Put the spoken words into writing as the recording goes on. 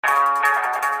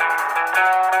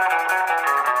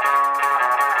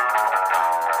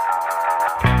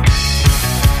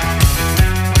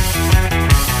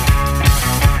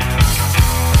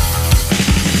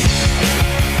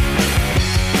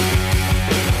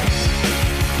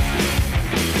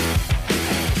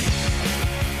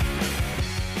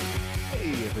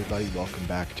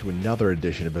back to another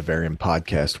edition of Bavarian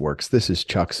Podcast Works. This is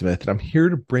Chuck Smith, and I'm here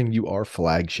to bring you our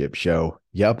flagship show.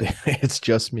 Yep, it's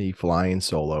just me flying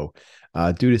solo.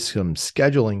 Due to some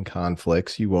scheduling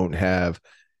conflicts, you won't have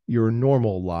your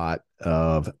normal lot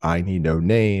of I Need No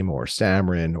Name or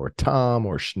Samrin or Tom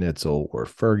or Schnitzel or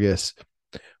Fergus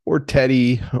or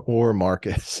Teddy or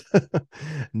Marcus.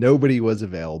 Nobody was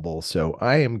available, so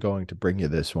I am going to bring you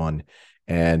this one.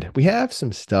 And we have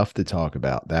some stuff to talk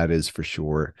about, that is for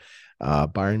sure.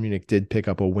 Bayern Munich did pick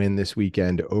up a win this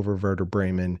weekend over Werder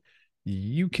Bremen.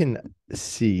 You can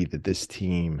see that this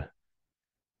team,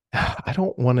 I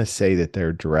don't want to say that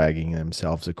they're dragging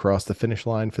themselves across the finish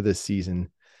line for this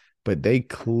season, but they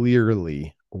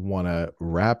clearly want to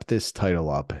wrap this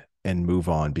title up and move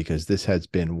on, because this has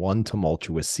been one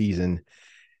tumultuous season.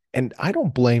 And I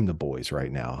don't blame the boys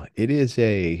right now. It is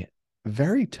a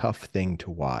very tough thing to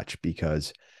watch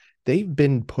because they've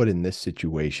been put in this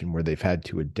situation where they've had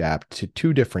to adapt to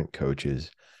two different coaches,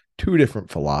 two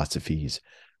different philosophies,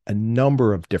 a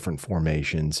number of different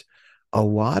formations, a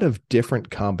lot of different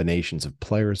combinations of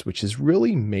players, which has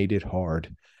really made it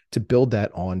hard to build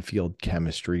that on-field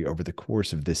chemistry over the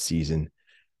course of this season.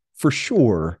 For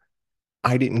sure,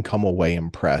 I didn't come away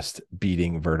impressed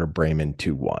beating Werder Bremen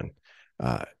 2-1.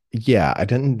 Yeah, I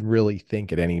didn't really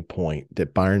think at any point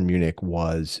that Bayern Munich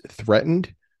was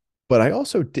threatened, but I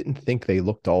also didn't think they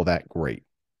looked all that great.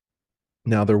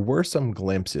 Now, there were some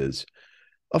glimpses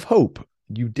of hope.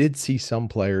 You did see some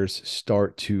players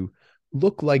start to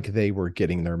look like they were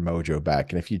getting their mojo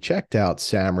back. And if you checked out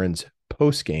Samrin's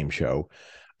post-game show,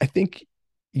 I think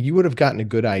you would have gotten a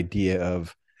good idea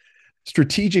of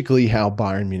strategically how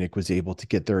Bayern Munich was able to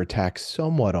get their attack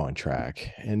somewhat on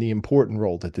track, and the important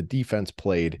role that the defense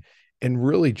played, and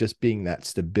really just being that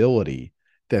stability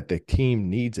that the team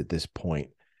needs at this point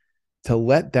to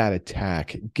let that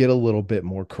attack get a little bit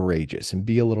more courageous and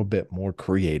be a little bit more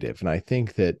creative. And I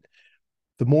think that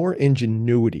the more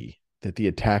ingenuity that the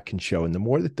attack can show, and the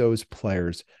more that those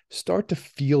players start to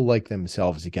feel like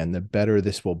themselves again, the better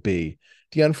this will be.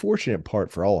 The unfortunate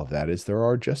part for all of that is there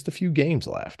are just a few games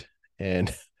left.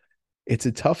 And it's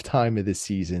a tough time of the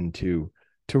season to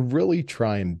really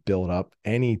try and build up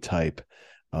any type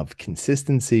of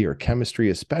consistency or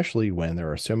chemistry, especially when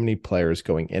there are so many players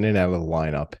going in and out of the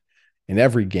lineup in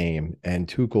every game. And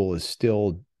Tuchel is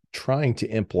still trying to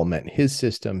implement his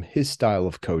system, his style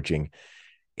of coaching.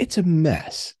 It's a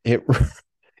mess. It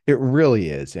really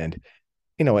is. And,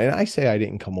 and I say I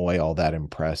didn't come away all that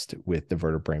impressed with the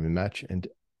Werder Bremen match. And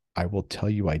I will tell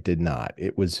you, I did not.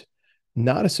 It was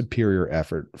not a superior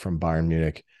effort from Bayern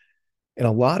Munich. In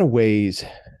a lot of ways,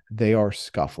 they are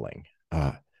scuffling.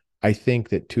 I think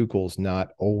that Tuchel's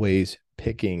not always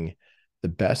picking the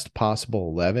best possible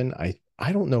 11.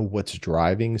 I don't know what's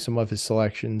driving some of his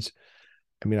selections.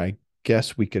 I mean, I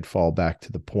guess we could fall back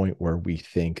to the point where we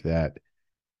think that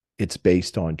it's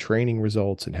based on training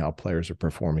results and how players are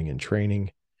performing in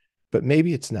training, but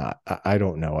maybe it's not. I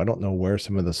don't know. I don't know where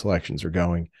some of the selections are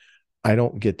going. I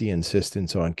don't get the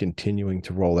insistence on continuing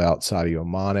to roll out Sadio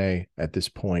Mane at this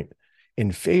point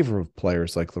in favor of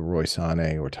players like Leroy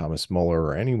Sané or Thomas Müller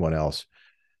or anyone else.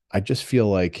 I just feel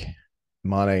like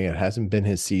Mane, it hasn't been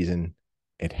his season.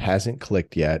 It hasn't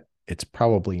clicked yet. It's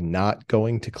probably not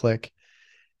going to click.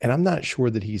 And I'm not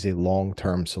sure that he's a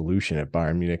long-term solution at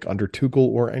Bayern Munich under Tuchel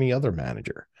or any other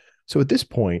manager. So at this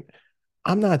point,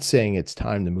 I'm not saying it's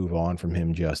time to move on from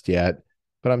him just yet.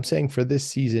 But I'm saying for this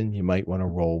season, you might want to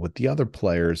roll with the other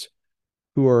players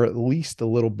who are at least a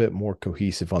little bit more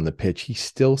cohesive on the pitch. He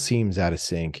still seems out of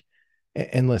sync.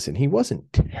 And listen, he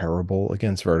wasn't terrible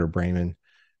against Werder Bremen,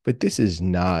 but this is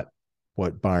not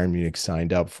what Bayern Munich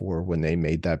signed up for when they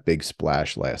made that big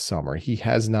splash last summer. He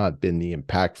has not been the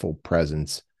impactful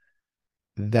presence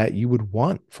that you would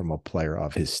want from a player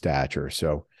of his stature.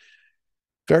 So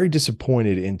very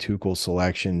disappointed in Tuchel's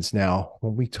selections. Now,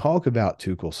 when we talk about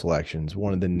Tuchel selections,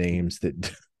 one of the names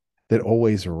that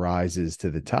always rises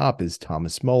to the top is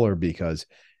Thomas Müller, because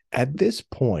at this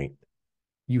point,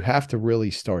 you have to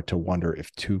really start to wonder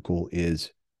if Tuchel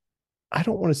is, I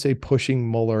don't want to say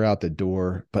pushing Müller out the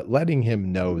door, but letting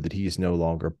him know that he's no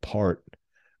longer part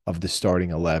of the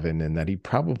starting 11 and that he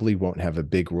probably won't have a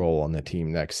big role on the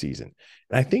team next season.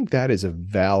 And I think that is a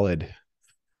valid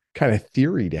kind of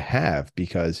theory to have,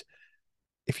 because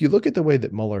if you look at the way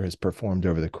that Müller has performed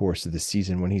over the course of the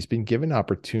season, when he's been given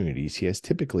opportunities, he has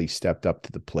typically stepped up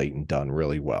to the plate and done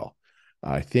really well.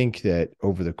 I think that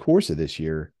over the course of this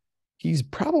year, he's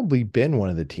probably been one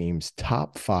of the team's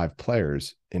top 5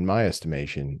 players, in my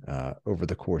estimation, over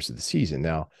the course of the season.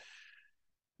 Now,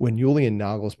 when Julian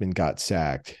Nagelsmann got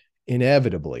sacked,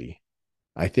 inevitably,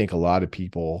 I think a lot of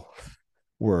people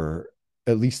were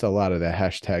at least a lot of the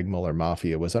hashtag Muller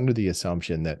Mafia was under the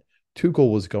assumption that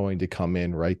Tuchel was going to come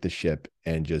in, right the ship,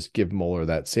 and just give Muller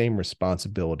that same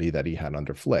responsibility that he had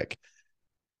under Flick.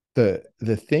 The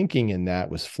thinking in that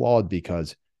was flawed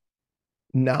because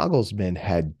Nagelsmann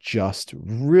had just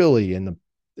really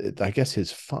I guess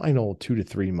his final 2 to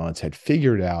 3 months had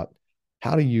figured out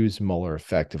how to use Muller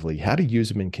effectively, how to use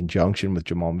him in conjunction with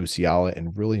Jamal Musiala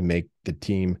and really make the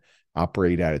team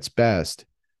operate at its best.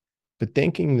 But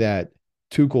thinking that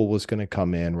Tuchel was going to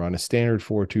come in, run a standard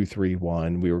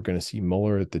 4-2-3-1, we were going to see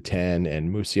Muller at the 10 and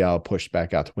Musiala pushed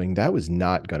back out the wing, that was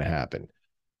not going to happen.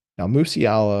 Now,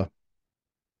 Musiala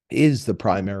is the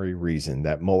primary reason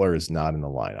that Muller is not in the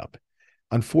lineup.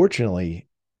 Unfortunately,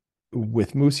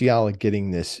 with Musiala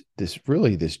getting this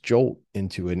jolt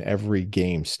into an every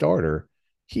game starter,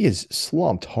 he has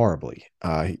slumped horribly.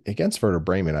 Against Werder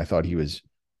Bremen, I thought he was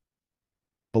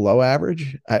below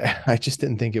average. I just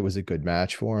didn't think it was a good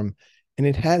match for him. And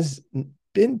it has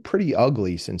been pretty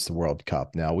ugly since the World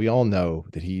Cup. Now, we all know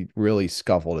that he really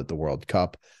scuffled at the World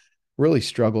Cup, really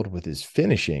struggled with his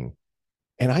finishing.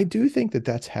 And I do think that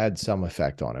that's had some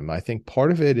effect on him. I think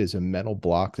part of it is a mental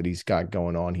block that he's got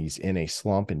going on. He's in a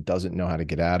slump and doesn't know how to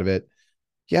get out of it.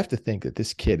 You have to think that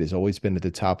this kid has always been at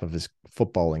the top of his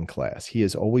footballing class. He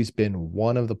has always been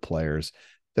one of the players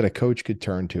that a coach could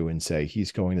turn to and say,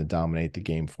 he's going to dominate the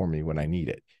game for me when I need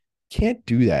it. Can't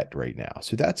do that right now.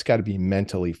 So that's got to be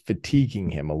mentally fatiguing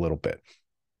him a little bit.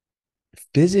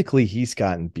 Physically, he's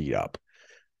gotten beat up.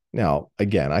 Now,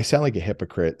 again, I sound like a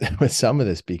hypocrite with some of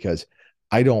this because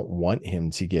I don't want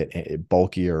him to get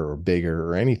bulkier or bigger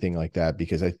or anything like that,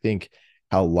 because I think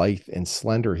how lithe and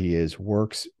slender he is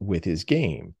works with his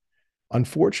game.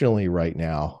 Unfortunately, right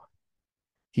now,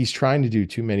 he's trying to do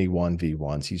too many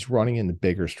 1v1s. He's running into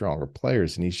bigger, stronger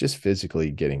players, and he's just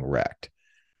physically getting wrecked.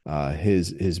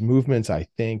 His movements, I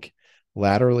think,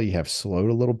 laterally have slowed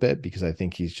a little bit because I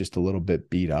think he's just a little bit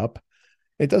beat up.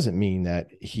 It doesn't mean that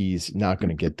he's not going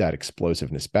to get that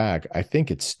explosiveness back. I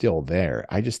think it's still there.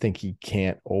 I just think he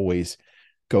can't always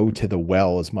go to the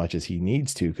well as much as he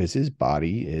needs to because his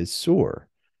body is sore.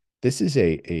 This is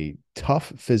a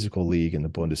tough physical league in the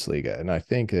Bundesliga, and I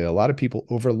think that a lot of people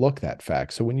overlook that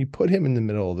fact. So when you put him in the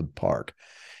middle of the park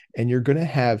and you're going to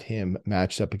have him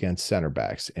matched up against center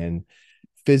backs and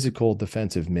physical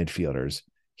defensive midfielders,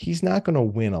 he's not going to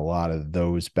win a lot of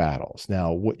those battles.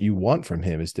 Now, what you want from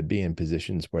him is to be in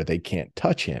positions where they can't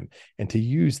touch him and to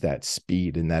use that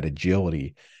speed and that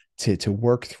agility to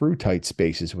work through tight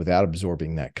spaces without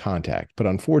absorbing that contact. But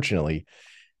unfortunately,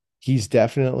 he's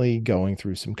definitely going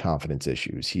through some confidence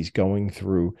issues. He's going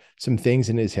through some things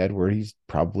in his head where he's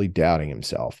probably doubting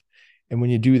himself. And when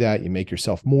you do that, you make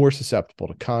yourself more susceptible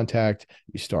to contact.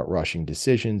 You start rushing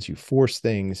decisions. You force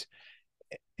things.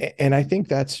 And I think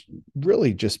that's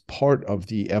really just part of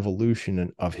the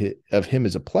evolution of him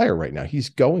as a player right now. He's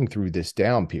going through this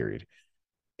down period.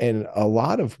 And a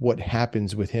lot of what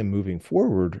happens with him moving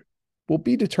forward will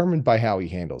be determined by how he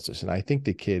handles this. And I think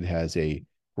the kid has a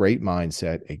great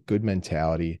mindset, a good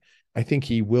mentality. I think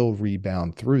he will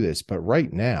rebound through this. But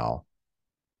right now,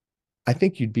 I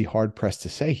think you'd be hard-pressed to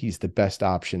say he's the best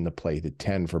option to play the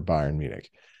 10 for Bayern Munich.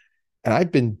 And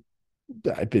I've been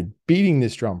beating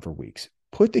this drum for weeks.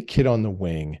 Put the kid on the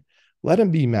wing, let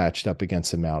him be matched up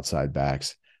against some outside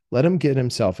backs, let him get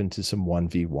himself into some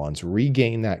 1v1s,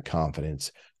 regain that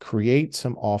confidence, create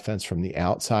some offense from the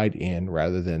outside in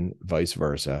rather than vice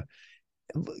versa.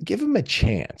 Give him a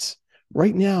chance.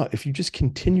 Right now, if you just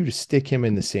continue to stick him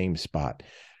in the same spot,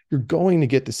 you're going to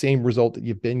get the same result that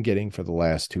you've been getting for the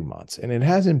last 2 months, and it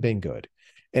hasn't been good.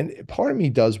 And part of me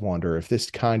does wonder if this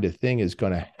kind of thing is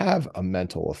going to have a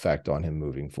mental effect on him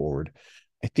moving forward.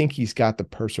 I think he's got the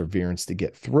perseverance to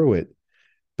get through it,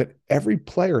 but every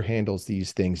player handles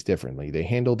these things differently. They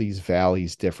handle these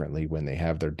valleys differently when they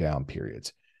have their down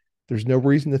periods. There's no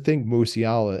reason to think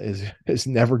Musiala is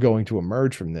never going to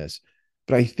emerge from this,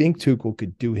 but I think Tuchel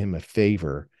could do him a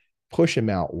favor, push him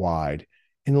out wide,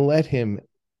 and let him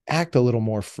act a little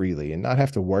more freely and not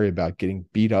have to worry about getting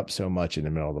beat up so much in the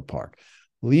middle of the park.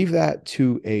 Leave that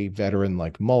to a veteran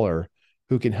like Muller,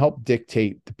 who can help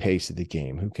dictate the pace of the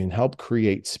game, who can help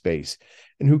create space,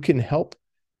 and who can help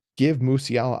give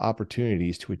Musiala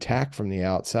opportunities to attack from the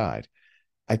outside.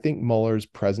 I think Muller's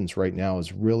presence right now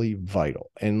is really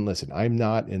vital. And listen, I'm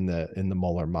not in the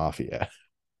Muller mafia.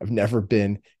 I've never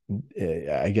been,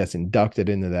 I guess, inducted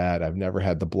into that. I've never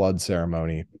had the blood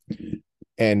ceremony.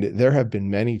 And there have been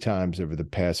many times over the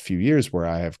past few years where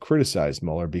I have criticized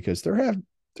Muller because there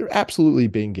absolutely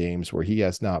been games where he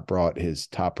has not brought his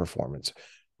top performance,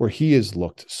 where he has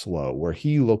looked slow, where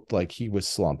he looked like he was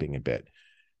slumping a bit.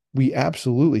 we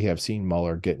absolutely have seen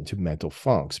Muller get into mental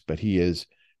funks, but he has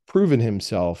proven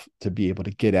himself to be able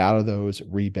to get out of those,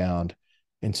 rebound,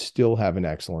 and still have an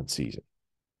excellent season.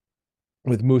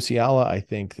 With Musiala, I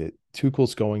think that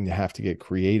Tuchel's going to have to get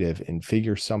creative and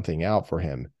figure something out for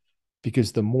him,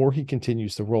 because the more he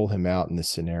continues to roll him out in this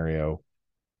scenario,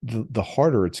 the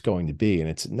harder it's going to be. And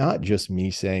it's not just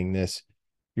me saying this.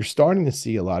 You're starting to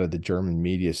see a lot of the German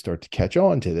media start to catch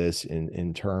on to this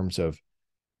in terms of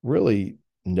really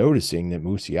noticing that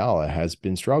Musiala has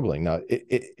been struggling. Now,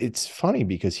 it's funny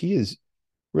because he has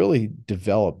really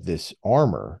developed this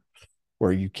armor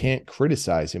where you can't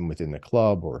criticize him within the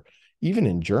club, or even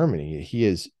in Germany. He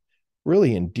has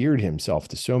really endeared himself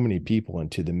to so many people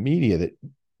and to the media that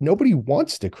nobody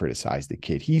wants to criticize the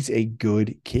kid. He's a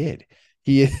good kid.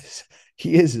 He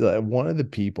is one of the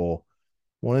people,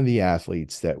 one of the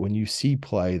athletes that when you see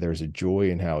play, there's a joy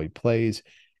in how he plays,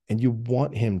 and you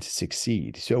want him to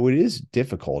succeed. So it is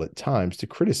difficult at times to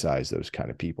criticize those kind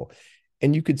of people.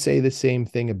 And you could say the same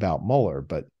thing about Muller,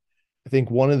 but I think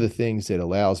one of the things that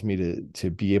allows me to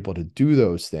be able to do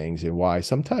those things, and why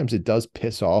sometimes it does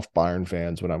piss off Bayern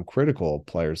fans when I'm critical of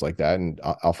players like that, and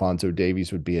Alphonso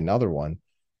Davies would be another one.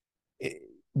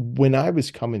 When I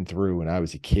was coming through, when I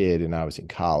was a kid and I was in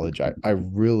college, I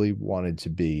really wanted to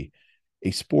be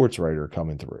a sports writer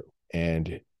coming through.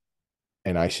 And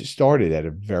I started at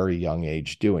a very young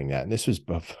age doing that. And this was,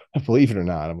 believe it or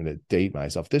not, I'm going to date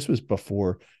myself. This was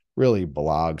before really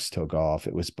blogs took off.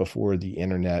 It was before the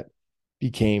internet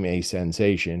became a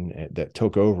sensation that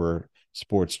took over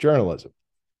sports journalism.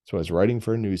 So I was writing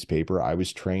for a newspaper. I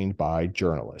was trained by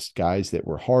journalists, guys that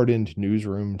were hardened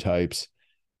newsroom types.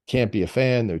 Can't be a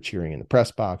fan, no cheering in the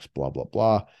press box, blah, blah,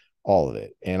 blah, all of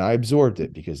it. And I absorbed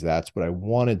it because that's what I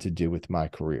wanted to do with my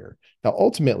career. Now,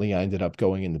 ultimately, I ended up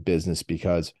going into business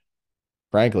because,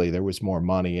 frankly, there was more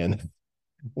money. And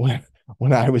when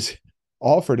I was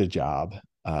offered a job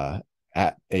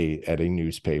at a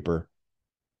newspaper,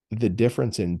 the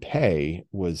difference in pay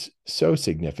was so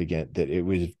significant that it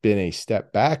was been a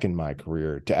step back in my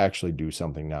career to actually do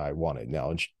something that I wanted.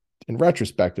 Now, in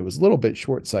retrospect, it was a little bit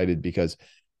short-sighted because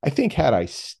I think had I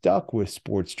stuck with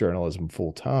sports journalism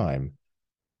full time,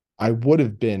 I would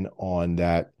have been on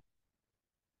that,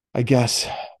 I guess,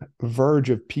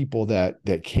 verge of people that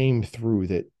came through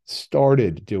that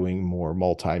started doing more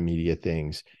multimedia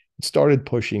things, started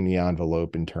pushing the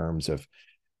envelope in terms of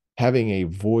having a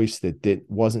voice that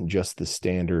wasn't just the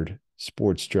standard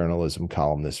sports journalism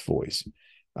columnist voice.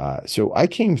 So I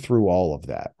came through all of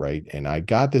that, right? And I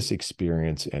got this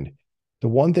experience. And the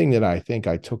one thing that I think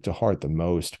I took to heart the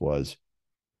most was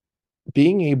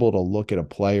being able to look at a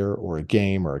player or a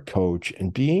game or a coach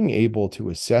and being able to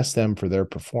assess them for their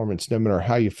performance, no matter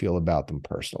how you feel about them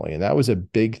personally. And that was a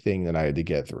big thing that I had to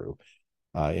get through.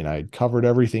 And I had covered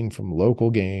everything from local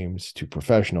games to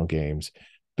professional games,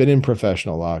 been in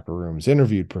professional locker rooms,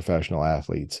 interviewed professional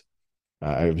athletes.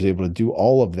 I was able to do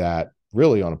all of that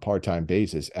really on a part-time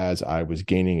basis as I was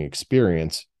gaining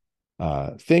experience,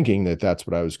 thinking that that's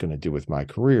what I was going to do with my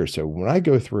career. So when I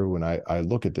go through and I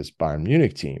look at this Bayern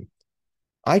Munich team,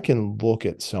 I can look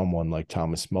at someone like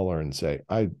Thomas Müller and say,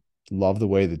 I love the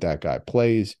way that guy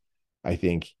plays. I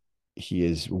think he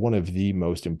is one of the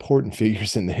most important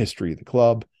figures in the history of the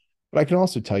club. But I can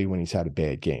also tell you when he's had a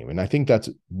bad game. And I think that's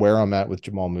where I'm at with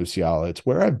Jamal Musiala. It's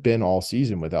where I've been all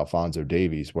season with Alphonso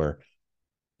Davies, where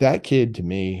that kid, to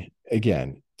me,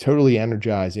 again, totally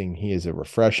energizing. He is a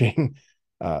refreshing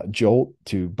jolt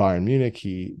to Bayern Munich,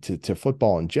 to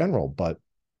football in general, but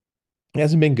he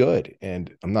hasn't been good.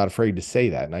 And I'm not afraid to say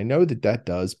that. And I know that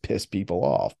does piss people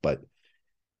off, but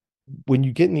when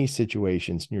you get in these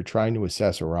situations and you're trying to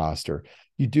assess a roster,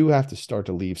 you do have to start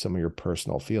to leave some of your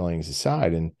personal feelings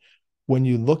aside. And when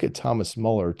you look at Thomas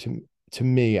Müller, to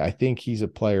me, I think he's a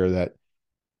player that,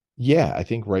 yeah, I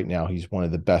think right now he's one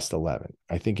of the best 11.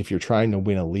 I think if you're trying to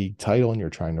win a league title and you're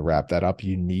trying to wrap that up,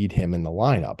 you need him in the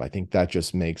lineup. I think that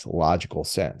just makes logical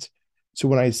sense. So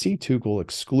when I see Tuchel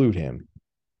exclude him,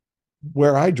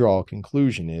 where I draw a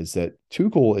conclusion is that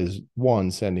Tuchel is, one,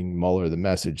 sending Müller the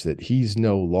message that he's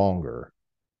no longer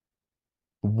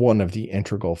one of the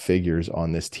integral figures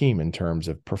on this team in terms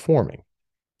of performing.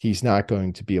 He's not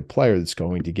going to be a player that's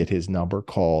going to get his number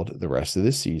called the rest of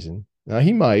this season. Now,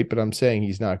 he might, but I'm saying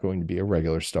he's not going to be a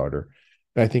regular starter.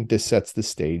 And I think this sets the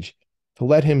stage to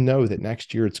let him know that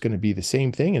next year it's going to be the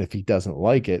same thing. And if he doesn't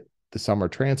like it, the summer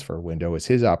transfer window is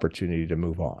his opportunity to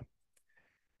move on.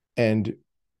 And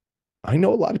I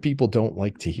know a lot of people don't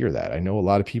like to hear that. I know a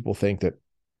lot of people think that,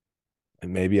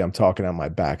 and maybe I'm talking on my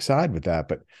backside with that,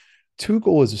 but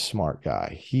Tuchel is a smart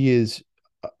guy. He is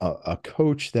a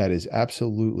coach that is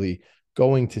absolutely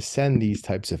going to send these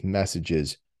types of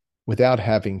messages without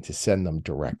having to send them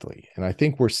directly. And I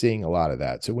think we're seeing a lot of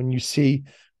that. So when you see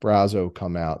Brazo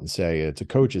come out and say it's a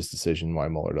coach's decision why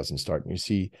Muller doesn't start, and you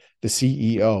see the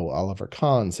CEO, Oliver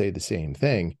Kahn, say the same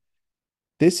thing,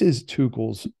 this is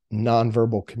Tuchel's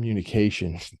nonverbal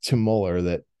communication to Muller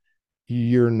that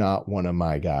you're not one of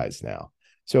my guys now.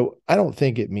 So I don't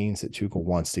think it means that Tuchel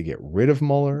wants to get rid of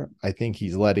Muller. I think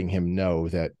he's letting him know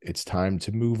that it's time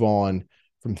to move on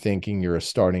from thinking you're a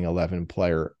starting 11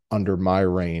 player under my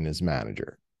reign as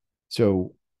manager.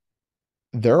 So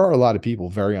there are a lot of people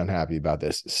very unhappy about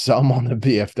this. Some on the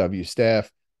BFW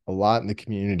staff, a lot in the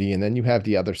community, and then you have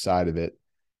the other side of it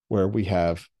where we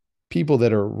have people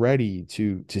that are ready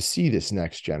to see this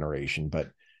next generation, but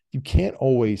you can't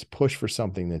always push for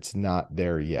something that's not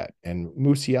there yet. And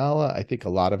Musiala, I think a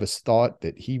lot of us thought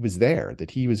that he was there,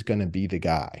 that he was going to be the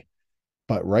guy.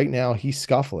 But right now he's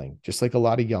scuffling, just like a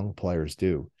lot of young players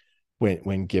do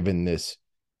when given this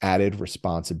added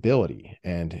responsibility.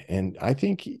 And I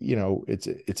think,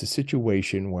 it's a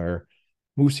situation where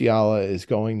Musiala is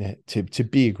going to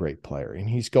be a great player, and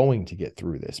he's going to get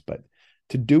through this. But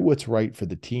to do what's right for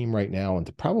the team right now and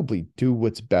to probably do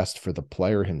what's best for the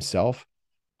player himself,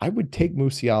 I would take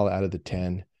Musiala out of the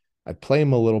 10. I'd play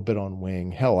him a little bit on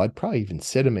wing. Hell, I'd probably even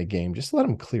sit him a game, just let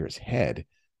him clear his head.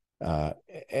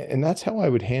 And that's how I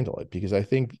would handle it, because I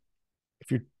think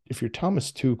if you're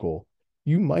Thomas Tuchel,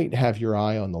 you might have your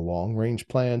eye on the long range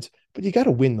plans, but you got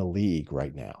to win the league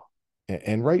right now.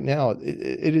 And right now,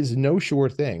 it is no sure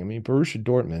thing. I mean, Borussia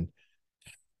Dortmund,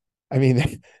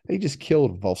 they just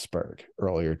killed Wolfsburg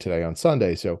earlier today on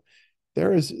Sunday. So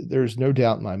there's no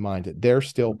doubt in my mind that they're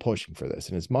still pushing for this.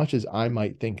 And as much as I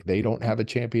might think they don't have a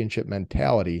championship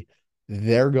mentality,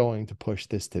 they're going to push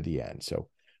this to the end. So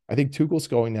I think Tuchel's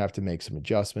going to have to make some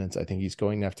adjustments. I think he's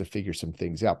going to have to figure some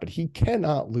things out, but he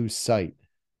cannot lose sight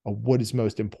of what is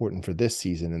most important for this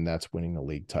season, and that's winning the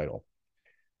league title.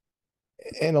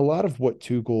 And a lot of what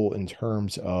Tuchel, in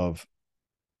terms of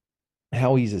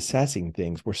how he's assessing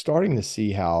things, we're starting to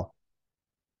see how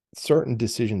certain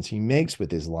decisions he makes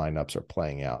with his lineups are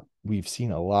playing out. We've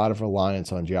seen a lot of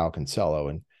reliance on João Cancelo,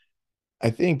 and I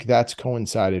think that's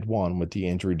coincided, one, with the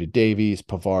injury to Davies,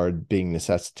 Pavard being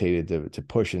necessitated to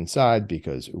push inside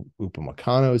because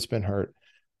Upamecano has been hurt.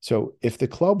 So if the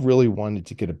club really wanted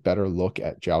to get a better look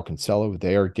at João Cancelo,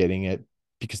 they are getting it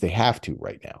because they have to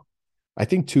right now. I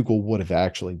think Tuchel would have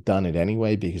actually done it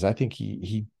anyway, because I think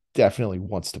he definitely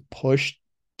wants to push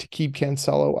to keep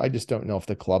Cancelo. I just don't know if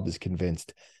the club is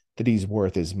convinced that he's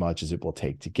worth as much as it will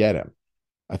take to get him.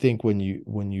 I think when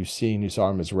you see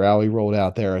Ousmane Mazraoui rolled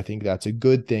out there, I think that's a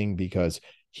good thing because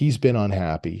he's been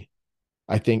unhappy.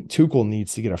 I think Tuchel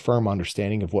needs to get a firm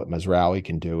understanding of what Mazraoui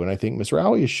can do. And I think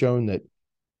Mazraoui has shown that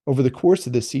over the course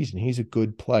of this season, he's a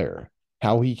good player.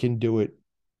 How he can do it,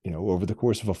 over the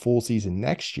course of a full season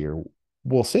next year,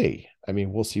 we'll see.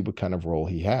 We'll see what kind of role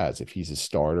he has. If he's a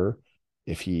starter,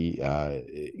 if he,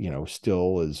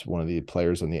 still is one of the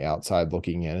players on the outside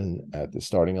looking in at the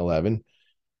starting 11.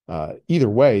 Either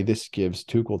way, this gives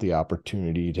Tuchel the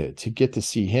opportunity to get to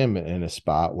see him in a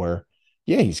spot where,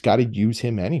 he's got to use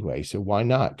him anyway. So why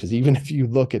not? Because even if you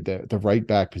look at the right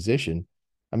back position,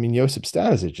 Josip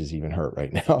Stanisic is even hurt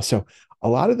right now. So a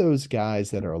lot of those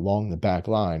guys that are along the back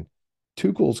line,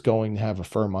 Tuchel's going to have a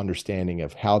firm understanding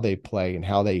of how they play and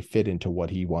how they fit into what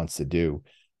he wants to do.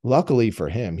 Luckily for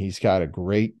him, he's got a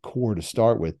great core to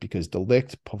start with because De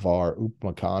Ligt, Pavard,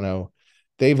 Upamecano,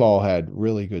 they've all had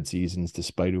really good seasons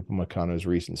despite Upamecano's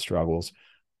recent struggles.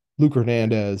 Luke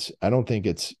Hernandez, I don't think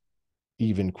it's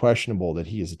even questionable that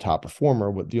he is a top performer.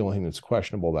 The only thing that's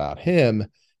questionable about him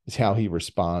is how he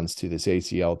responds to this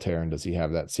ACL tear, and does he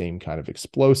have that same kind of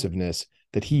explosiveness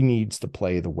that he needs to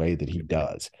play the way that he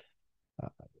does.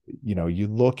 You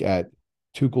look at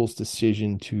Tuchel's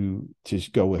decision to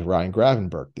go with Ryan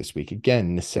Gravenberch this week,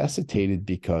 again, necessitated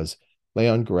because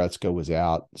Leon Goretzka was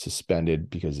out, suspended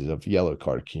because of yellow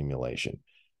card accumulation.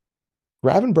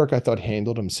 Gravenberch, I thought,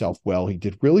 handled himself well. He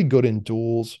did really good in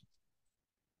duels.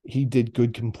 He did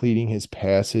good completing his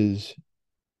passes.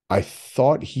 I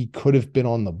thought he could have been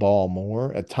on the ball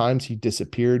more. At times he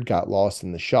disappeared, got lost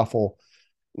in the shuffle.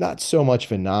 Not so much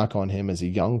of a knock on him as a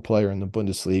young player in the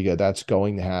Bundesliga. That's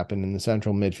going to happen in the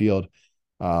central midfield.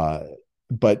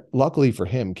 But luckily for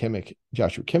him,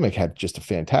 Joshua Kimmich had just a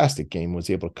fantastic game, was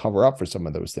able to cover up for some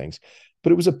of those things.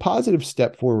 But it was a positive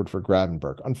step forward for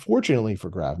Gravenberch. Unfortunately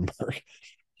for Gravenberch,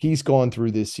 he's gone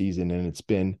through this season, and it's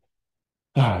been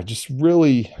just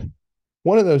really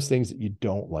one of those things that you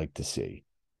don't like to see.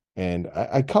 And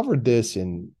I covered this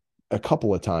in a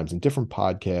couple of times in different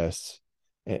podcasts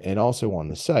and also on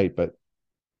the site. But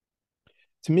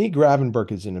To me,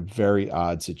 Gravenberch is in a very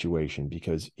odd situation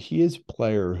because he is a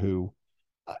player who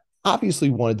obviously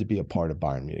wanted to be a part of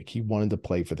Bayern Munich. He wanted to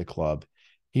play for the club.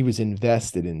 He was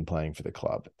invested in playing for the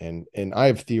club. And I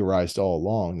have theorized all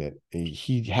along that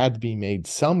he had to be made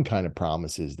some kind of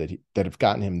promises that have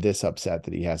gotten him this upset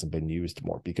that he hasn't been used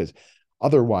more. Because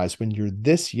otherwise, when you're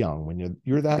this young, when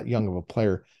you're that young of a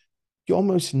player, you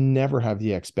almost never have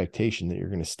the expectation that you're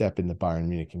going to step into Bayern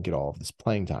Munich and get all of this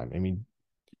playing time. I mean,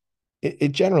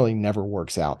 it generally never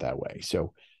works out that way.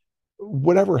 So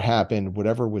whatever happened,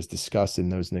 whatever was discussed in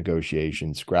those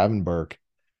negotiations, Gravenberch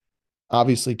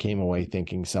obviously came away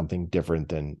thinking something different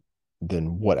than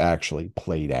what actually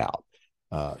played out.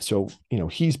 So,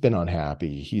 he's been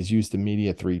unhappy. He's used the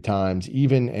media 3 times,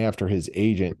 even after his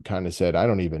agent kind of said, I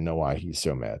don't even know why he's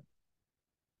so mad.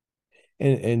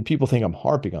 And people think I'm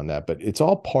harping on that, but it's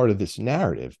all part of this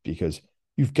narrative because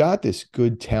you've got this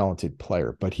good, talented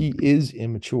player, but he is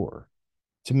immature.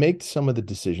 To make some of the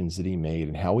decisions that he made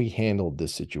and how he handled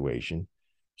this situation,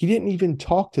 he didn't even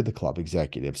talk to the club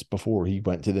executives before he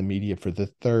went to the media for the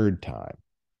 3rd time.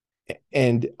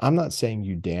 And I'm not saying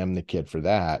you damn the kid for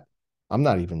that. I'm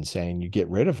not even saying you get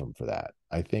rid of him for that.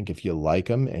 I think if you like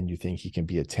him and you think he can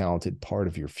be a talented part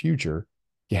of your future,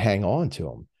 you hang on to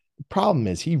him. The problem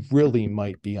is he really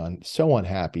might be so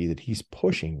unhappy that he's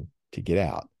pushing to get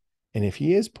out. And if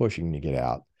he is pushing to get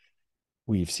out,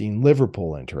 we've seen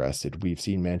Liverpool interested. We've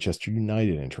seen Manchester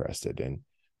United interested. And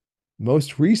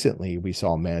most recently, we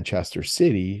saw Manchester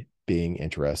City being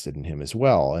interested in him as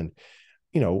well. And,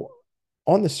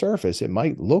 on the surface, it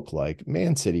might look like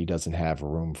Man City doesn't have a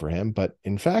room for him. But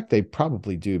in fact, they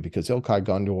probably do because Ilkay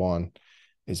Gundogan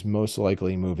is most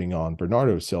likely moving on.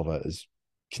 Bernardo Silva is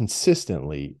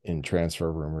consistently in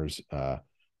transfer rumors.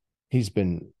 He's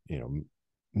been,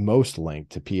 most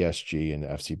linked to PSG and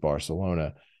FC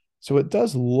Barcelona. So it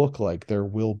does look like there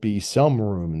will be some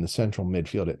room in the central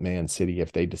midfield at Man City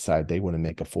if they decide they want to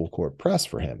make a full court press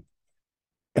for him.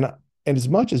 And as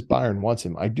much as Bayern wants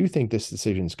him, I do think this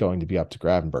decision is going to be up to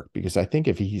Gravenberch because I think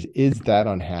if he is that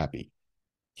unhappy,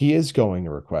 he is going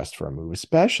to request for a move,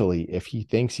 especially if he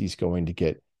thinks he's going to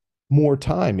get more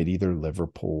time at either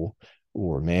Liverpool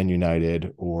or Man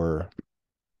United or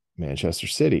Manchester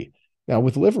City. Now,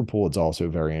 with Liverpool, it's also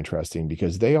very interesting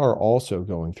because they are also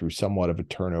going through somewhat of a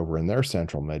turnover in their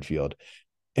central midfield.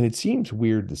 And it seems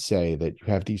weird to say that you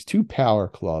have these 2 power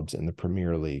clubs in the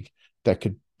Premier League that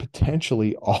could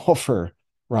potentially offer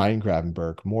Ryan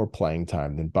Gravenberch more playing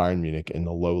time than Bayern Munich in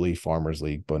the lowly Farmers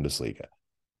League Bundesliga.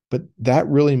 But that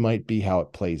really might be how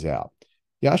it plays out.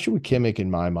 Joshua Kimmich,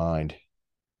 in my mind,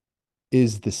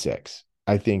 is the 6.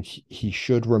 I think he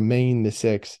should remain the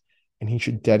 6. And he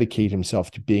should dedicate himself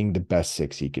to being the best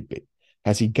 6 he could be.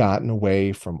 Has he gotten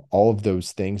away from all of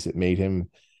those things that made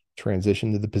him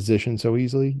transition to the position so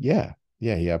easily? Yeah,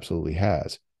 he absolutely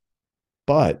has.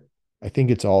 But I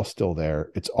think it's all still there.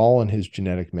 It's all in his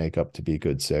genetic makeup to be a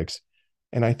good 6.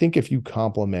 And I think if you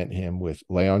complement him with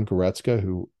Leon Goretzka,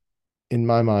 who in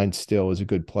my mind still is a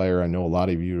good player, I know a lot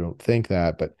of you don't think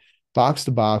that, but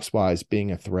box-to-box wise, being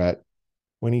a threat,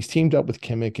 when he's teamed up with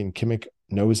Kimmich and Kimmich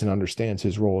knows and understands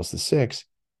his role as the 6,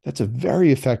 that's a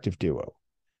very effective duo.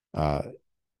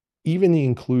 Even the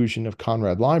inclusion of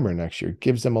Konrad Laimer next year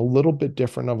gives them a little bit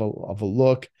different of a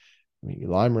look. I mean,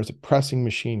 Laimer is a pressing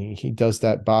machine. He does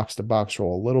that box-to-box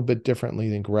role a little bit differently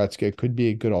than Goretzka. It could be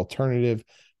a good alternative.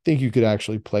 I think you could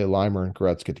actually play Laimer and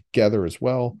Goretzka together as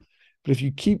well. But if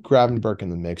you keep Gravenberch in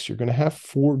the mix, you're going to have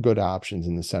 4 good options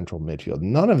in the central midfield.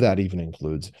 None of that even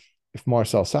includes if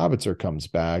Marcel Sabitzer comes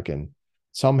back and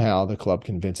somehow the club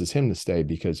convinces him to stay,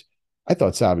 because I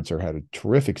thought Sabitzer had a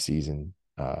terrific season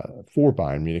for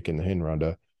Bayern Munich in the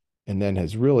Hinrunde, and then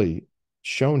has really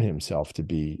shown himself to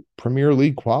be Premier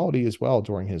League quality as well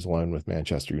during his loan with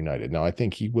Manchester United. Now, I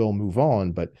think he will move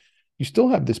on, but you still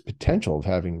have this potential of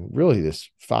having really this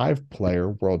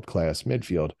 5-player world-class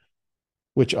midfield,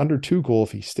 which under Tuchel,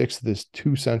 if he sticks to this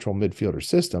 2 central midfielder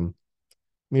system,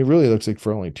 I mean, it really looks like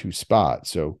for only 2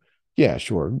 spots. So, yeah,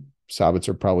 sure,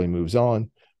 Sabitzer probably moves on.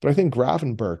 But I think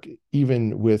Gravenberch,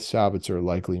 even with Sabitzer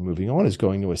likely moving on, is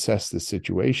going to assess the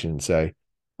situation and say,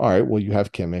 all right, well, you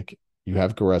have Kimmich, you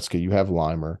have Goretzka, you have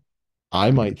Laimer.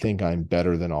 I might think I'm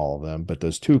better than all of them, but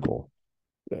does Tuchel?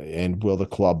 And will the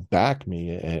club back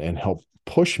me and help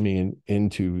push me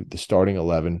into the starting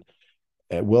 11?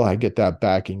 Will I get that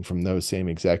backing from those same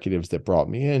executives that brought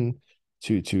me in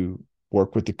to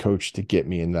work with the coach to get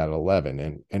me in that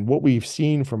 11? And what we've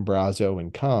seen from Brazo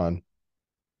and Kahn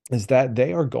is that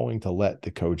they are going to let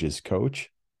the coaches coach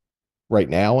right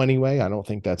now anyway. I don't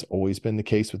think that's always been the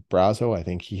case with Brazo. I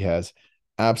think he has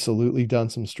absolutely done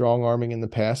some strong arming in the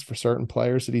past for certain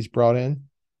players that he's brought in.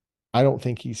 I don't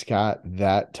think he's got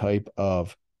that type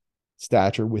of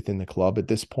stature within the club at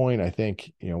this point. I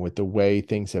think, with the way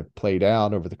things have played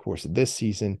out over the course of this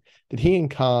season, that he and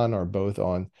Khan are both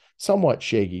on somewhat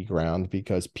shaky ground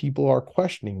because people are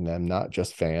questioning them, not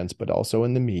just fans, but also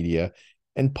in the media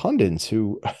and pundits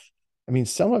who, I mean,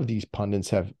 some of these pundits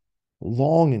have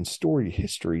long and storied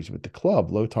histories with the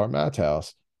club. Lothar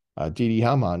Matthaus, Didi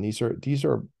Hamann, these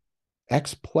are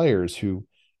ex-players who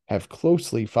have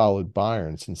closely followed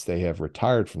Bayern since they have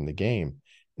retired from the game.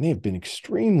 And they have been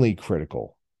extremely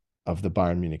critical of the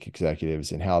Bayern Munich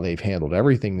executives and how they've handled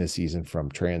everything this season, from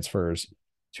transfers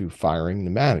to firing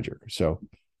the manager. So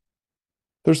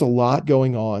there's a lot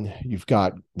going on. You've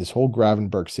got this whole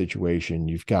Gravenberch situation.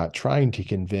 You've got trying to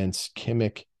convince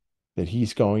Kimmich that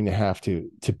he's going to have to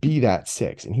be that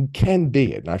six, and he can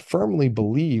be it. And I firmly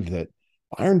believe that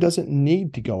Bayern doesn't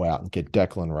need to go out and get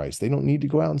Declan Rice. They don't need to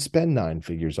go out and spend 9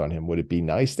 figures on him. Would it be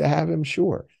nice to have him?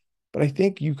 Sure. But I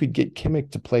think you could get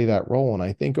Kimmich to play that role. And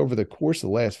I think over the course of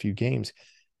the last few games,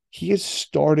 he has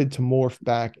started to morph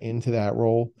back into that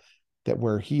role, that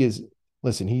where he is,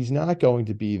 listen, he's not going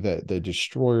to be the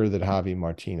destroyer that Javi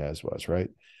Martinez was, right?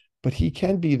 But he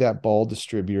can be that ball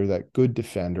distributor, that good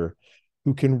defender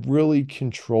who can really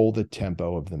control the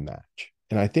tempo of the match.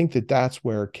 And I think that that's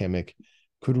where Kimmich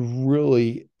could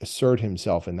really assert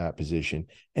himself in that position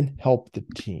and help the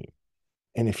team.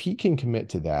 And if he can commit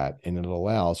to that, and it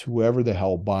allows whoever the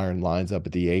hell Bayern lines up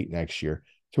at the 8 next year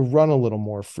to run a little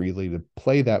more freely, to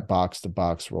play that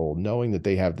box-to-box role, knowing that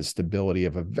they have the stability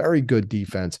of a very good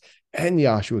defense and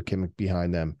Joshua Kimmich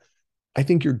behind them, I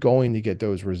think you're going to get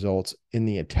those results in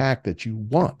the attack that you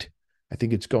want. I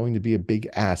think it's going to be a big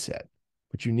asset,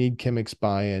 but you need Kimmich's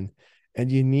buy-in,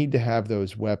 and you need to have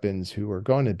those weapons who are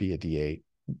going to be at the 8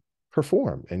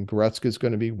 perform. And Goretzka is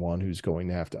going to be one who's going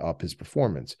to have to up his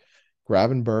performance.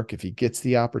 Gravenberch, if he gets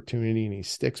the opportunity and he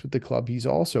sticks with the club, he's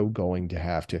also going to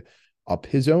have to up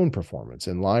his own performance.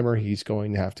 And Leimer, he's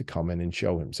going to have to come in and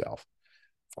show himself.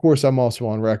 Of course, I'm also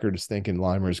on record as thinking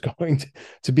Leimer is going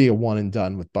to be a one and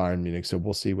done with Bayern Munich, so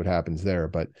we'll see what happens there.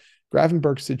 But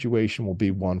Gravenberch's situation will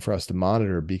be one for us to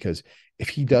monitor, because if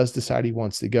he does decide he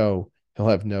wants to go, he'll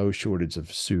have no shortage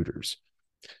of suitors.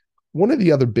 One of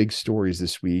the other big stories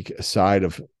this week, aside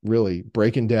of really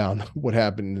breaking down what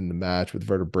happened in the match with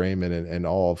Werder Bremen and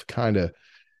all of kind of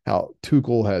how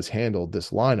Tuchel has handled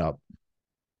this lineup,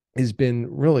 has been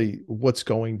really what's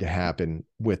going to happen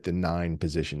with the 9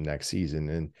 position next season.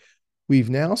 And we've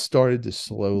now started to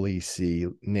slowly see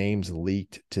names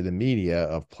leaked to the media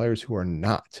of players who are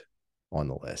not on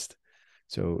the list.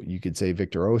 So you could say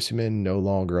Victor Ousmane, no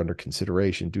longer under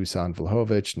consideration, Dusan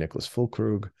Vlahovic, Niklas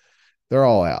Füllkrug, they're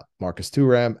all out. Marcus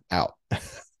Thuram, out.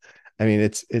 I mean,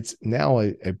 it's now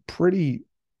a pretty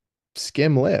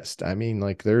skim list. I mean,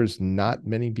 like, there's not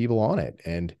many people on it.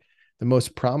 And the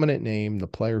most prominent name, the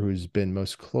player who's been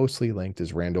most closely linked,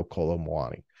 is Randal Kolo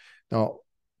Muani. Now,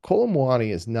 Kolo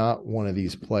Muani is not one of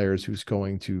these players who's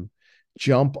going to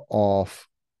jump off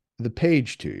the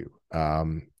page to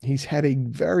you. He's had a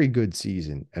very good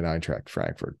season at Eintracht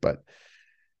Frankfurt, but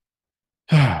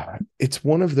it's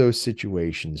one of those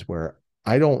situations where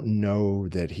I don't know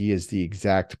that he is the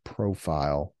exact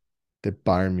profile that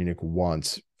Bayern Munich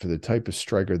wants for the type of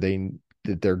striker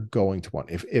that they're going to want.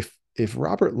 If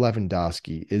Robert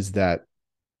Lewandowski is that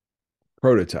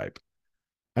prototype,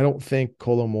 I don't think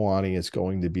Kolo Muani is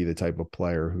going to be the type of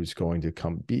player who's going to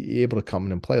be able to come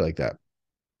in and play like that.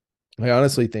 I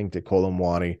honestly think that Kolo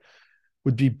Muani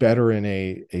would be better in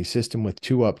a system with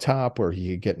 2 up top, where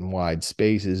he could get in wide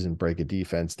spaces and break a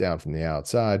defense down from the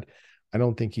outside. I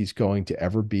don't think he's going to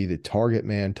ever be the target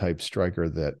man type striker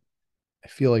that I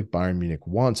feel like Bayern Munich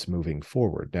wants moving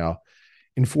forward. Now,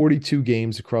 in 42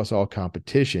 games across all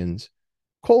competitions,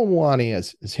 Kolo Muani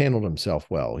has handled himself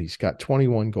well. He's got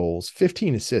 21 goals,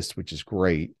 15 assists, which is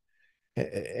great.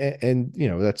 And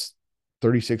that's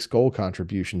 36 goal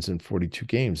contributions in 42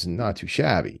 games, and not too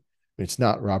shabby. It's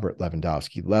not Robert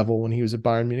Lewandowski level when he was at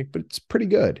Bayern Munich, but it's pretty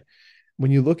good.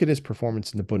 When you look at his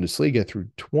performance in the Bundesliga through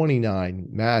 29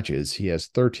 matches, he has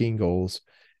 13 goals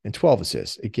and 12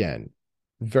 assists. Again,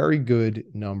 very good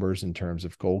numbers in terms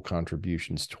of goal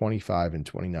contributions, 25 and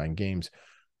 29 games.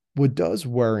 What does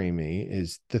worry me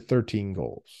is the 13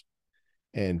 goals.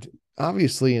 And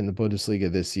obviously in the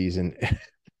Bundesliga this season,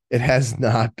 it has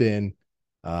not been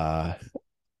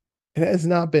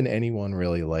anyone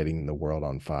really lighting the world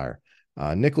on fire.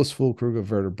 Niklas Füllkrug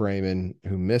of Werder Bremen,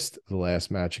 who missed the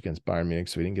last match against Bayern Munich,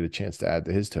 so he didn't get a chance to add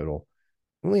to his total,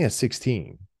 only has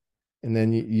 16. And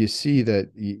then you see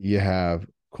that you have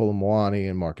Kolo Muani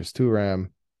and Marcus Thuram,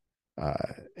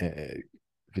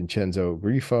 Vincenzo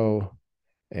Grifo,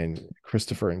 and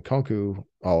Christopher Nkunku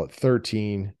all at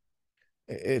 13.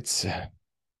 It's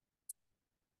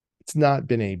not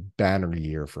been a banner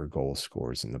year for goal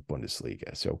scorers in the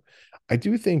Bundesliga. So I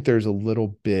do think there's a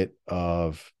little bit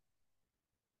of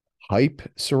hype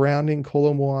surrounding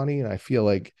Kolo Muani, and I feel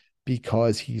like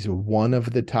because he's one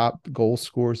of the top goal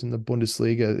scorers in the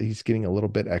Bundesliga, he's getting a little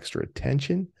bit extra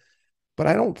attention. But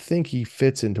I don't think he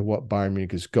fits into what Bayern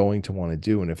Munich is going to want to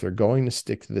do. And if they're going to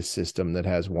stick to the system that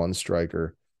has one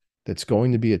striker that's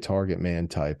going to be a target man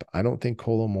type, I don't think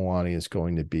Kolo Muani is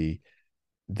going to be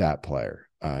that player.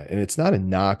 And it's not a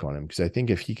knock on him, because I think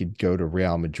if he could go to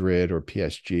Real Madrid or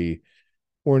PSG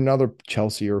or another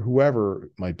Chelsea or whoever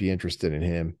might be interested in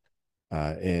him,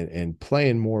 and play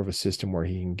in more of a system where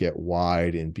he can get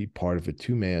wide and be part of a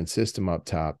two-man system up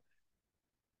top,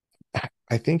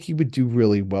 I think he would do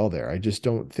really well there. I just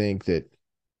don't think that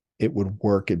it would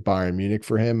work at Bayern Munich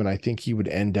for him. And I think he would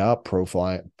end up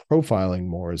profiling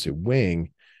more as a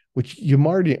wing, which you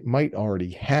might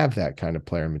already have that kind of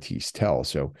player, Matisse Tell.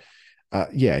 So,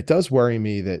 yeah, it does worry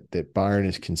me that Bayern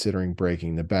is considering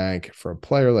breaking the bank for a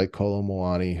player like Kolo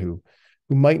Muani, who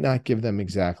might not give them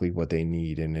exactly what they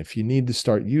need. And if you need to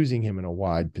start using him in a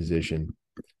wide position,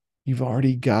 you've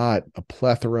already got a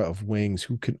plethora of wings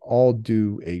who can all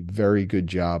do a very good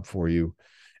job for you.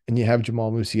 And you have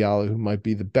Jamal Musiala, who might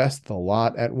be the best of the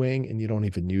lot at wing, and you don't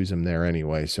even use him there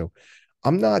anyway. So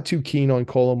I'm not too keen on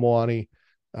Kolo Muani.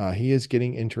 He is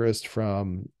getting interest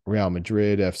from Real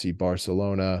Madrid, FC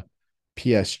Barcelona,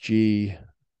 PSG,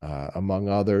 among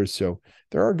others. So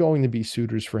there are going to be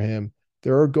suitors for him.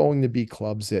 There are going to be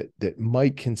clubs that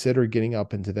might consider getting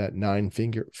up into that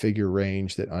nine-figure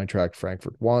range that Eintracht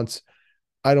Frankfurt wants.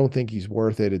 I don't think he's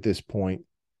worth it at this point.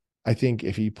 I think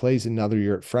if he plays another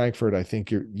year at Frankfurt, I think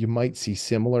you might see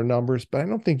similar numbers, but I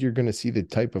don't think you're going to see the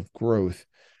type of growth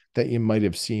that you might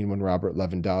have seen when Robert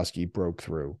Lewandowski broke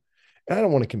through. And I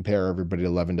don't want to compare everybody to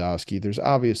Lewandowski. There's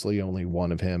obviously only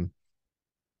one of him.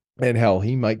 And hell,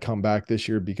 he might come back this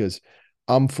year, because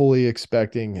I'm fully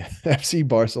expecting FC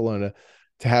Barcelona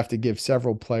to have to give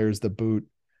several players the boot,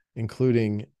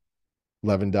 including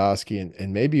Lewandowski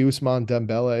and maybe Ousmane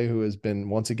Dembélé, who has been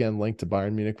once again linked to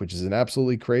Bayern Munich, which is an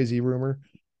absolutely crazy rumor.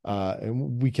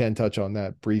 And we can touch on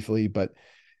that briefly, but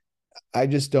I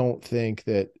just don't think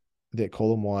that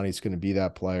Kolo Muani is going to be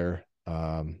that player.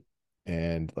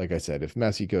 And like I said, if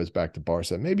Messi goes back to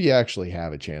Barca, maybe you actually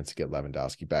have a chance to get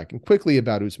Lewandowski back. And quickly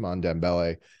about Ousmane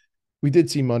Dembélé, we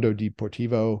did see Mundo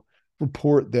Deportivo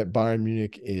report that Bayern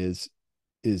Munich is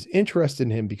interested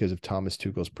in him because of Thomas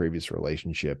Tuchel's previous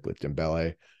relationship with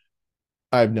Dembélé.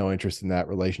 I have no interest in that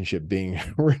relationship being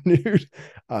renewed.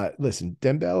 Listen,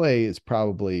 Dembélé is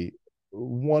probably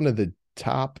one of the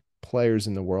top players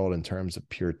in the world in terms of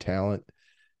pure talent.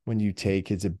 When you take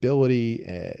his ability,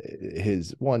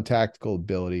 his tactical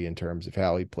ability in terms of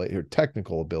how he plays, or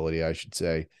technical ability, I should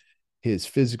say, his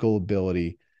physical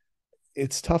ability,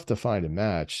 it's tough to find a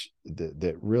match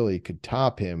that really could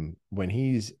top him when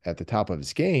he's at the top of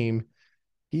his game.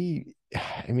 He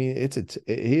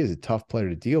is a tough player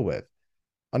to deal with.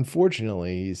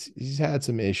 Unfortunately, he's had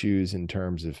some issues in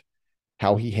terms of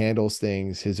how he handles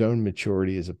things, his own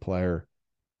maturity as a player.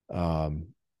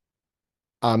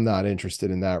 I'm not interested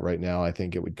in that right now. I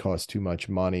think it would cost too much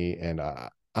money, and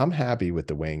I'm happy with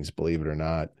the wings, believe it or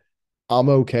not. I'm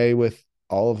okay with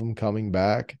all of them coming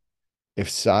back. If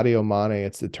Sadio Mane,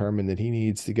 it's determined that he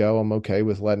needs to go, I'm okay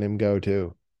with letting him go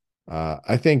too.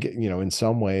 I think, in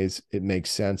some ways it makes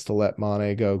sense to let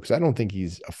Mane go, because I don't think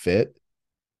he's a fit.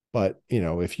 But,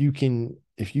 if you can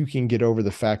get over the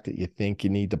fact that you think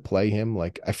you need to play him,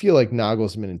 like I feel like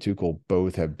Nagelsmann and Tuchel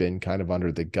both have been kind of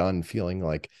under the gun, feeling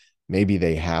like maybe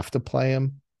they have to play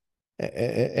him.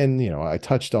 And I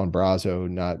touched on Brazo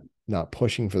not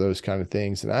pushing for those kind of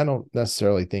things, and I don't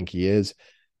necessarily think he is.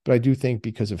 But I do think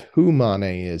because of who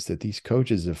Mane is, that these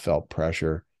coaches have felt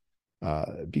pressure,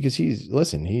 because he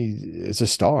is a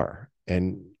star.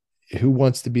 And who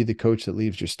wants to be the coach that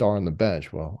leaves your star on the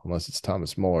bench? Well, unless it's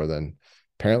Thomas Müller, then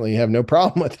apparently you have no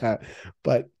problem with that.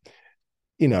 But,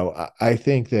 I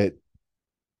think that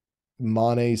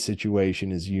Mane's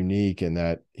situation is unique in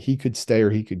that he could stay or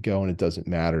he could go, and it doesn't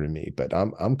matter to me. But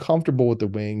I'm comfortable with the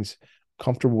wings,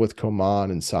 comfortable with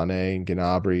Coman and Sané and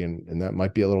Gnabry, and that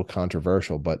might be a little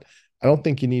controversial, but I don't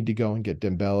think you need to go and get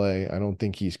Dembélé. I don't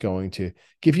think he's going to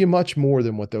give you much more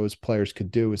than what those players could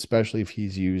do, especially if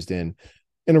he's used in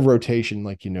a rotation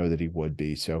like that he would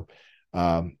be. So,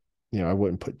 I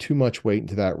wouldn't put too much weight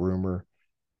into that rumor.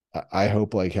 I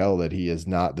hope like hell that he is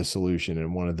not the solution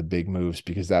in one of the big moves,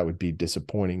 because that would be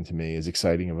disappointing to me, as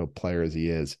exciting of a player as he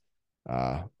is.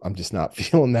 I'm just not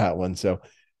feeling that one. So,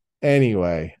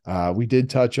 Anyway, we did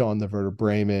touch on the Werder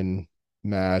Bremen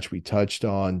match. We touched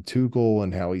on Tuchel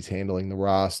and how he's handling the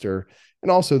roster,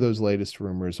 and also those latest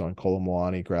rumors on Kolo,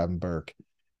 Muani, Gravenberch,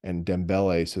 and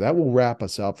Dembélé. So that will wrap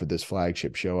us up for this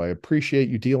flagship show. I appreciate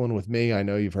you dealing with me. I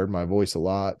know you've heard my voice a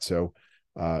lot, so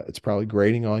it's probably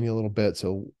grating on you a little bit.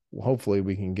 So hopefully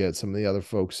we can get some of the other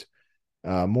folks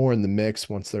more in the mix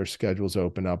once their schedules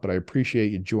open up. But I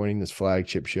appreciate you joining this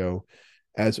flagship show.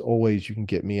 As always, you can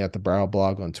get me at the Brow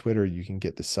Blog on Twitter. You can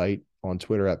get the site on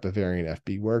Twitter at Bavarian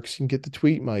FB Works. You can get the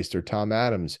Tweetmeister, Tom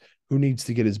Adams, who needs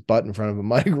to get his butt in front of a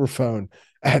microphone,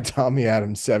 at Tommy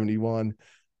Adams 71.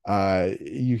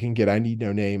 You can get I Need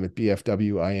No Name at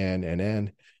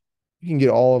BFWINNN. You can get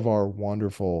all of our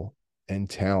wonderful and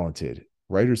talented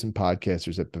writers and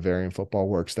podcasters at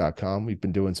BavarianFootballWorks.com. We've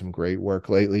been doing some great work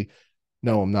lately.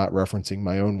 No, I'm not referencing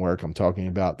my own work. I'm talking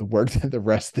about the work that the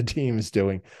rest of the team is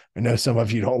doing. I know some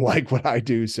of you don't like what I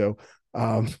do. So,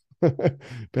 but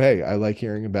hey, I like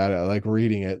hearing about it. I like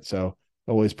reading it. So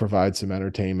always provide some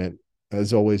entertainment,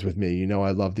 as always with me. I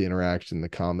love the interaction, the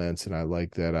comments, and I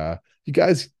like that you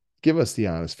guys give us the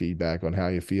honest feedback on how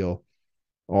you feel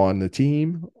on the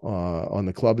team, on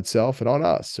the club itself, and on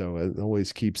us. So it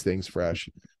always keeps things fresh.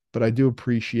 But I do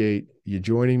appreciate you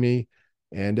joining me.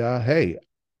 And hey,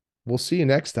 we'll see you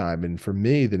next time. And for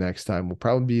me, the next time will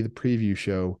probably be the preview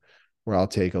show where I'll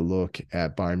take a look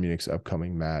at Bayern Munich's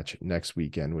upcoming match next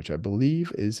weekend, which I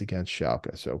believe is against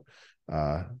Schalke. So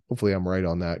hopefully I'm right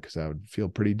on that, because I would feel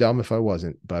pretty dumb if I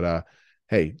wasn't. But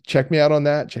hey, check me out on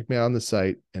that. Check me out on the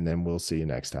site, and then we'll see you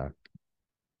next time.